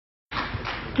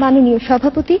মাননীয়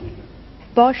সভাপতি,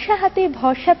 বর্ষা হাতে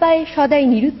ভরসা পায়ে সদাই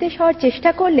নিরুদ্দেশ হওয়ার চেষ্টা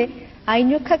করলে আইন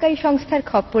রক্ষাকারী সংস্থার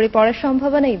খপ্পরে পড়ার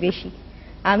সম্ভাবনাই বেশি।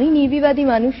 আমি নির্বিবাদী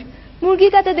মানুষ, মুরগি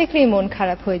কাটা দেখলেই মন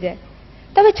খারাপ হয়ে যায়।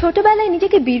 তবে ছোটবেলায়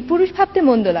নিজেকে বীরপুরুষ ভাবতে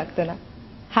মন্দ লাগতো না।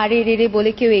 হাড়ে রেড়ে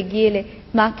বলে কেউ এগিয়ে এলে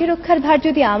মাকে রক্ষার ভার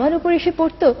যদি আমার উপর এসে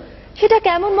পড়তো, সেটা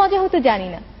কেমন মজা হতো জানি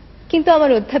না। কিন্তু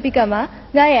আমার অধ্যাপিকা মা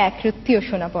গায়ে এক রত্তিও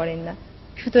সোনা পড়েন না,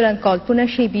 সুতরাং কল্পনার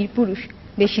সেই বীরপুরুষ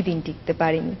বেশি দিন টিকতে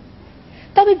পারেনি।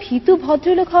 তবে ভীতু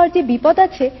ভদ্রলোক হওয়ার যে বিপদ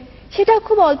আছে, সেটাও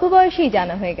খুব অল্প বয়সেই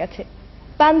জানা হয়ে গেছে।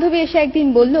 বান্ধবী এসে একদিন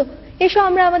বলল, এসো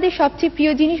আমরা আমাদের সবচেয়ে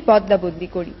প্রিয় জিনিস বদলা বদলি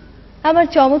করি। আমার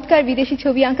চমৎকার বিদেশি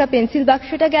ছবি আঁকা পেন্সিল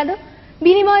বাক্সটা গেল,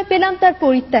 বিনিময়ে পেলাম তার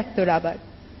পরিত্যক্ত রাবার।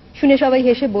 শুনে সবাই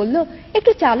হেসে বলল,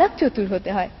 একটু চালাক চতুর হতে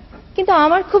হয়। কিন্তু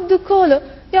আমার খুব দুঃখ হলো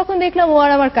যখন দেখলাম ও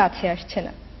আর আমার কাছে আসছে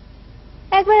না।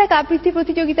 একবার এক আবৃত্তি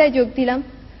প্রতিযোগিতায় যোগ দিলাম।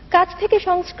 কাছ থেকে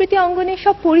সংস্কৃতি অঙ্গনে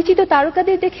সব পরিচিত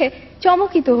তারকাদের দেখে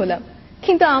চমকিত হলাম,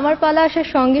 কিন্তু আমার পালা আসার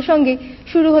সঙ্গে সঙ্গে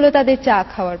শুরু হলো তাদের চা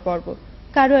খাওয়ার পর্ব।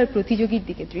 কারো আর প্রতিযোগীর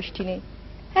দিকে দৃষ্টি নেই।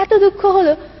 এত দুঃখ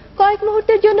হলো, কয়েক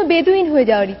মুহূর্তের জন্য বেদুইন হয়ে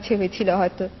যাওয়ার ইচ্ছে হয়েছিল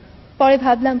হয়তো। পরে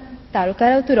ভাবলাম,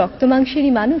 তারকারাও তো রক্ত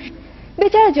মাংসেরই মানুষ।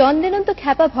 বেচারা জন লেনন তো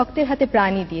খ্যাপা ভক্তের হাতে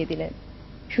প্রাণই দিয়ে দিলেন।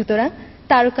 সুতরাং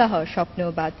তারকা হওয়ার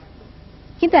স্বপ্নও বাদ।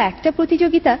 কিন্তু একটা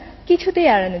প্রতিযোগিতা কিছুতেই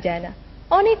এড়ানো যায় না।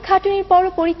 অনেক খাটুনির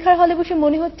পরও পরীক্ষার হলে বসে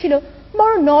মনে হচ্ছিল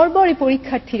বড় নড়বড়ে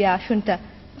পরীক্ষার্থীর আসনটা,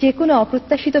 যে কোনো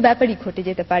অপ্রত্যাশিত ব্যাপারই ঘটে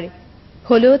যেতে পারে।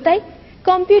 হলেও তাই,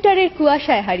 কম্পিউটারের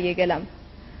কুয়াশায় হারিয়ে গেলাম।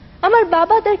 আমার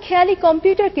বাবা তার খেয়ালি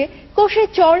কম্পিউটারকে কোষে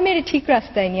চড় মেরে ঠিক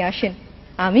রাস্তায় নিয়ে আসেন।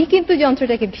 আমি কিন্তু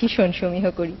যন্ত্রটাকে ভীষণ সমীহ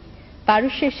করি।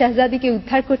 পারস্যের শাহজাদিকে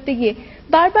উদ্ধার করতে গিয়ে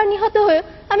বারবার নিহত হয়ে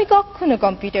আমি কখনো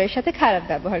কম্পিউটারের সাথে খারাপ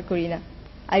ব্যবহার করি না।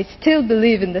 I still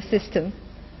believe in the system.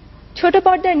 ছোট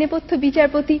পর্দার নেপথ্য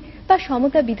বিচারপতি বা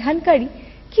সমতা বিধানকারী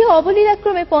কি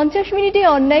অবলীলাক্রমে 50 মিনিটে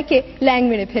অন্যায়কে ল্যাং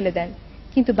মেরে ফেলে দেন।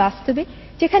 কিন্তু বাস্তবে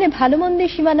যেখানে ভালো মন্দের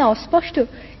সীমানা অস্পষ্ট,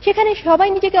 সেখানে সবাই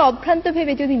নিজেকে অভ্রান্ত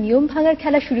ভেবে যদি নিয়ম ভাঙার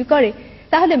খেলা শুরু করে,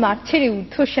 তাহলে মাঠ ছেড়ে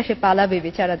ঊর্ধ্বশ্বাসে পালাবে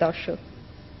বেচারা দর্শক।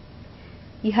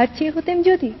 ইহার চেয়ে হতেম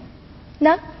যদি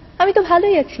না, আমি তো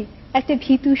ভালোই আছি একটা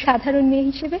ভীতু সাধারণ মেয়ে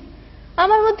হিসেবে।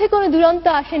 আমার মধ্যে কোনো দুরন্ত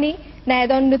আশা নেই,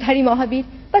 ন্যায়দণ্ডধারী মহাবীর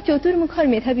বা চতুর্মুখর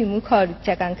মেধাবী মুখ হওয়ার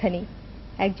উচ্চাকাঙ্ক্ষা নেই।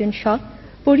 একজন সৎ,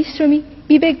 পরিশ্রমী,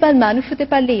 বিবেকবান মানুষ হতে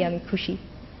পারলেই আমি খুশি।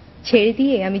 ছেড়ে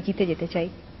দিয়ে আমি জিতে যেতে চাই।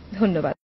 ধন্যবাদ।